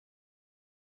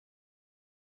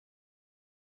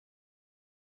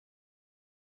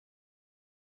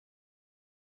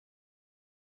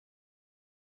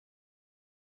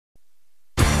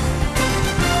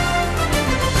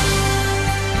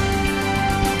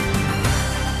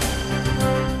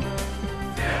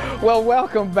Well,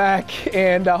 welcome back,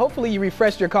 and hopefully you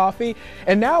refreshed your coffee.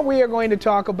 And now we are going to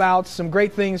talk about some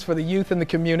great things for the youth in the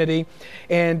community.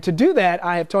 And to do that,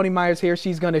 I have Toni Myers here.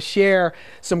 She's going to share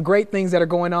some great things that are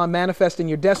going on, Manifesting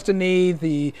Your Destiny,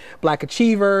 the Black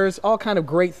Achievers, all kind of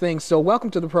great things. So welcome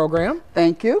to the program.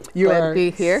 Thank you. Glad to be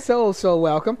here. So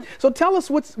welcome. So tell us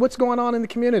what's going on in the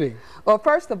community. Well,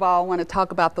 first of all, I want to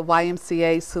talk about the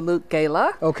YMCA Salute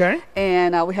Gala. Okay.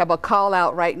 And we have a call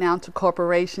out right now to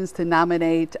corporations to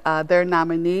nominate their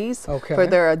nominees for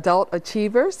their adult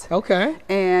achievers. Okay.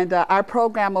 And our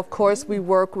program, of course, we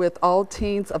work with all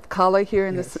teens of color here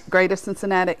in the greater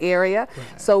Cincinnati area.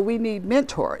 Right. So we need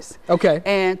mentors. Okay.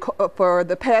 And for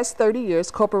the past 30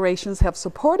 years, corporations have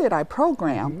supported our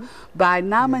program by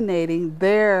nominating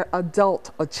their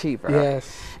adult achiever.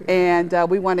 Yes. And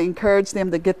we want to encourage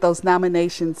them to get those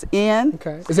nominations in.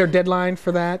 Okay. Is there a deadline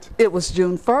for that? It was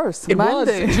June 1st,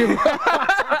 Monday. Was June.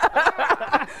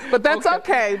 But that's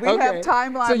okay. We have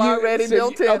timeline already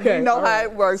built in. We know how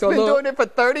it works. We've been doing it for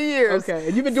 30 years. Okay,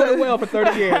 and you've been doing it well for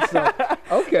 30 years. So.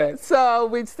 Okay. So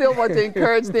we still want to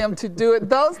encourage them to do it.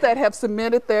 Those that have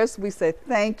submitted theirs, we say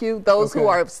thank you. Those who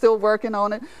are still working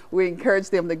on it, we encourage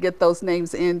them to get those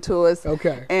names into us.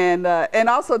 Okay. And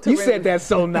also to... You said that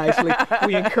so nicely.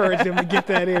 We encourage them to get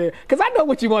that in there. Because I know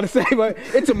what you want to say, but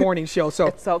it's a morning show, so...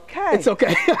 It's okay. It's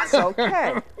okay. It's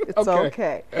okay. It's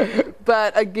okay.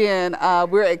 But again,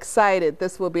 we're excited.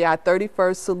 This will be our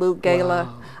 31st Salute Gala.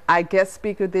 Wow. Our guest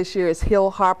speaker this year is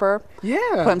Hill Harper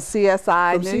from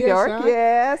CSI New York.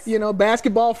 Yes. You know,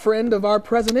 basketball friend of our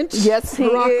president. Yes, he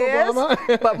is.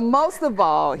 Obama. But most of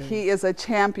all, he is a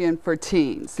champion for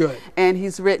teens. Good. And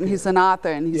he's an author,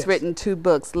 and he's written 2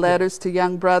 books, Letters to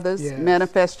Young Brothers,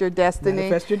 Manifest Your Destiny.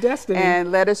 Manifest Your Destiny.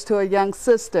 And Letters to a Young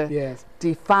Sister. Yes.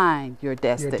 Define Your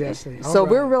Destiny. Your destiny. So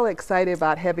we're really excited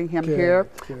about having him here.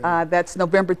 That's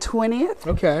November 20th,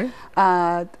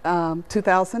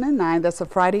 2009. That's a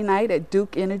Friday night at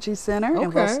Duke Energy Center,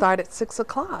 and we'll start at 6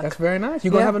 o'clock. That's very nice.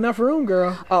 You're going to have enough room,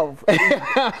 girl. Oh,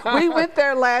 we went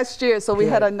there last year, so we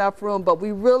had enough room, but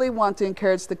we really want to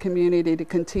encourage the community to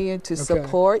continue to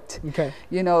support.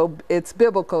 You know, it's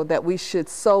biblical that we should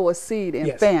sow a seed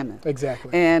in famine. Exactly.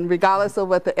 And regardless of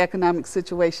what the economic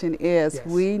situation is,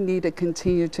 we need to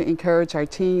continue to encourage our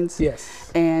teens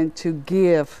and to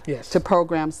give to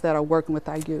programs that are working with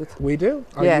our youth. We do.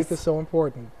 Our youth is so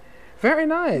important. Very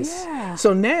nice. Yeah.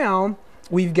 So now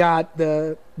we've got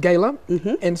the gala,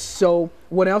 and so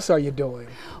what else are you doing?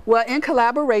 Well, in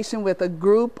collaboration with a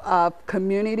group of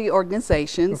community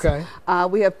organizations,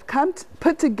 we have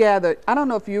put together, I don't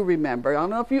know if you remember, I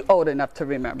don't know if you're old enough to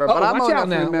remember, but I'm old enough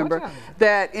to remember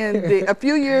that a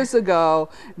few years ago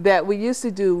that we used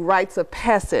to do rites of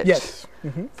passage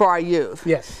for our youth.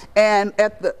 Yes. And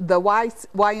at the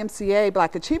YMCA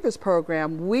Black Achievers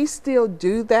Program, we still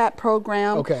do that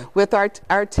program with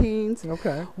our teens.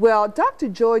 Okay. Well, Dr.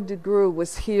 Joy DeGrew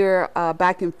was here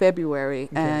back in February,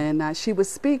 and she was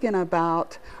speaking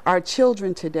about our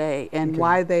children today and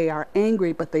why they are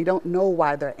angry, but they don't know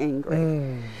why they're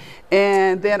angry.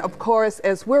 And then, of course,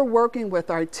 as we're working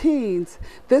with our teens,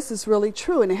 this is really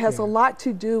true, and it has a lot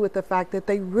to do with the fact that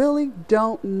they really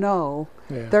don't know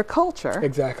their culture.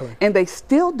 Exactly. And they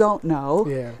still don't know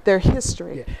their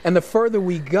history. And the further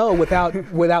we go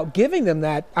without giving them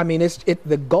that, I mean,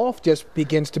 the gulf just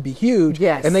begins to be huge.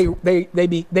 Yes. And they're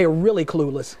really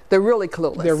clueless. They're really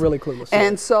clueless. They're really clueless.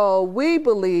 And so we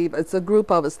believe it's a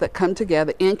group of us that come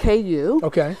together in KU,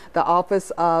 the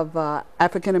Office of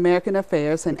African American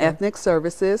Affairs and Ethnic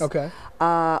Services,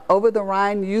 Over the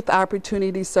Rhine Youth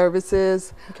Opportunity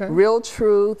Services, Real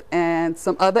Truth, and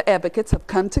some other advocates have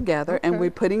come together, and we're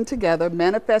putting together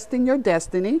Manifesting Your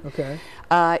Destiny.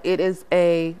 It is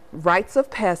a rites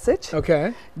of passage.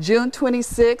 June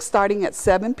 26th, starting at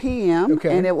 7 p.m.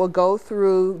 And it will go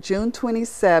through June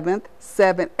 27th,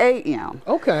 7 a.m.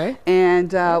 And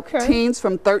teens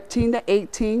from 13 to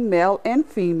 18, male and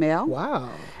female. Wow.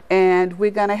 And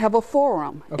we're going to have a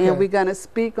forum, and we're going to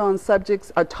speak on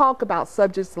subjects, or talk about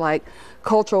subjects like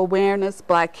cultural awareness,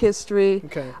 Black history,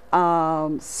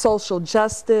 social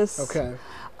justice,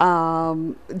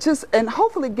 and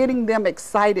hopefully getting them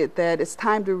excited that it's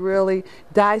time to really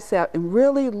dissect and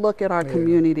really look at our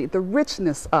community, the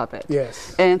richness of it.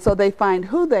 Yes. And so they find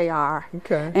who they are,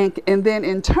 and then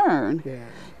in turn,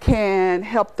 can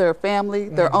help their family,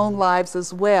 their own lives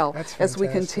as well as we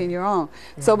continue on.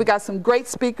 So we got some great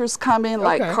speakers coming,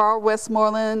 like Carl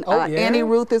Westmoreland, Annie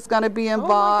Ruth is going to be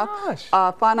involved,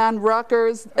 Fanon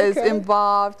Ruckers is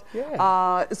involved.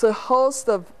 It's a host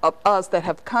of us that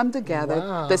have come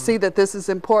together to see that this is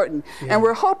important. And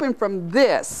we're hoping from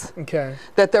this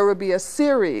that there will be a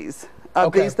series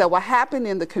of these that will happen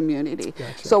in the community.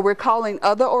 Gotcha. So we're calling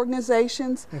other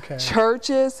organizations,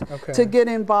 churches, to get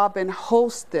involved and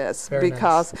host this. Very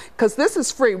because this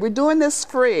is free. We're doing this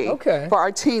free for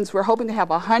our teens. We're hoping to have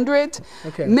 100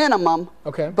 minimum,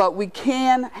 but we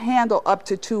can handle up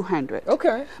to 200.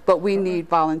 But we need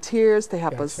volunteers to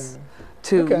help us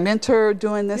to mentor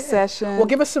during this session. Well,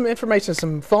 give us some information,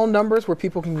 some phone numbers where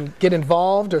people can get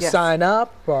involved or sign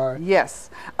up. Or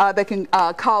they can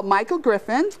call Michael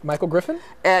Griffin. Michael Griffin?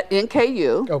 At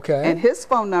NKU. And his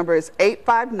phone number is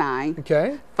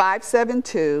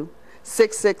 859-572-6684.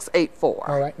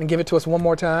 All right, and give it to us one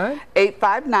more time.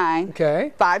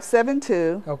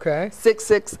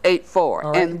 859-572-6684.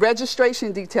 Right. And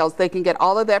registration details, they can get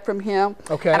all of that from him.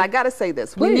 And I got to say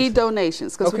this, we need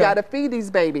donations because we got to feed these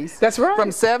babies. That's right.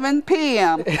 From 7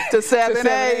 p.m. to 7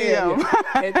 a.m.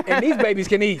 and these babies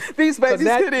can eat. These babies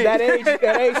can eat. That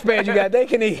age span you got, they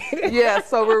can eat.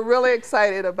 So we're really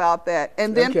excited about that.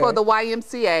 And then for the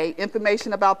YMCA,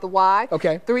 information about the Y,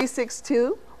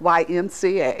 362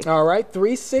 YMCA. All right,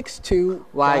 362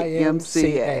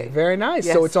 YMCA. Very nice.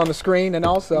 So it's on the screen and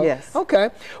also.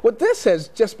 Okay. Well, this has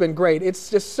just been great.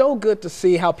 It's just so good to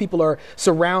see how people are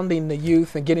surrounding the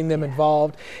youth and getting them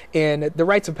involved. And the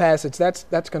rites of passage, that's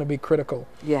going to be critical.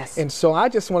 And so I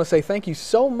just want to say thank you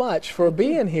so much for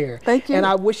being here. Thank you. And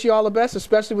I wish you all the best,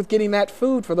 especially with getting that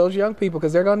food for those young people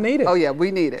because they're going to need it. Oh, yeah, we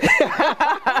need it.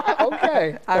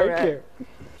 Thank you.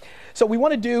 So we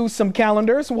want to do some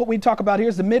calendars. What we talk about here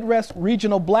is the Midwest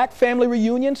Regional Black Family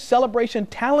Reunion Celebration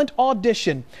Talent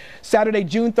Audition, Saturday,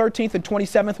 June 13th and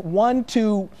 27th, 1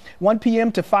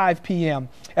 p.m. to 5 p.m.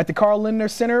 at the Carl Lindner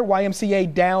Center,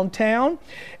 YMCA downtown.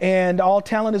 And all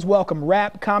talent is welcome.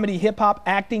 Rap, comedy, hip-hop,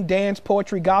 acting, dance,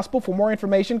 poetry, gospel. For more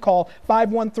information, call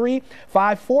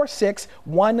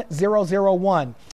 513-546-1001.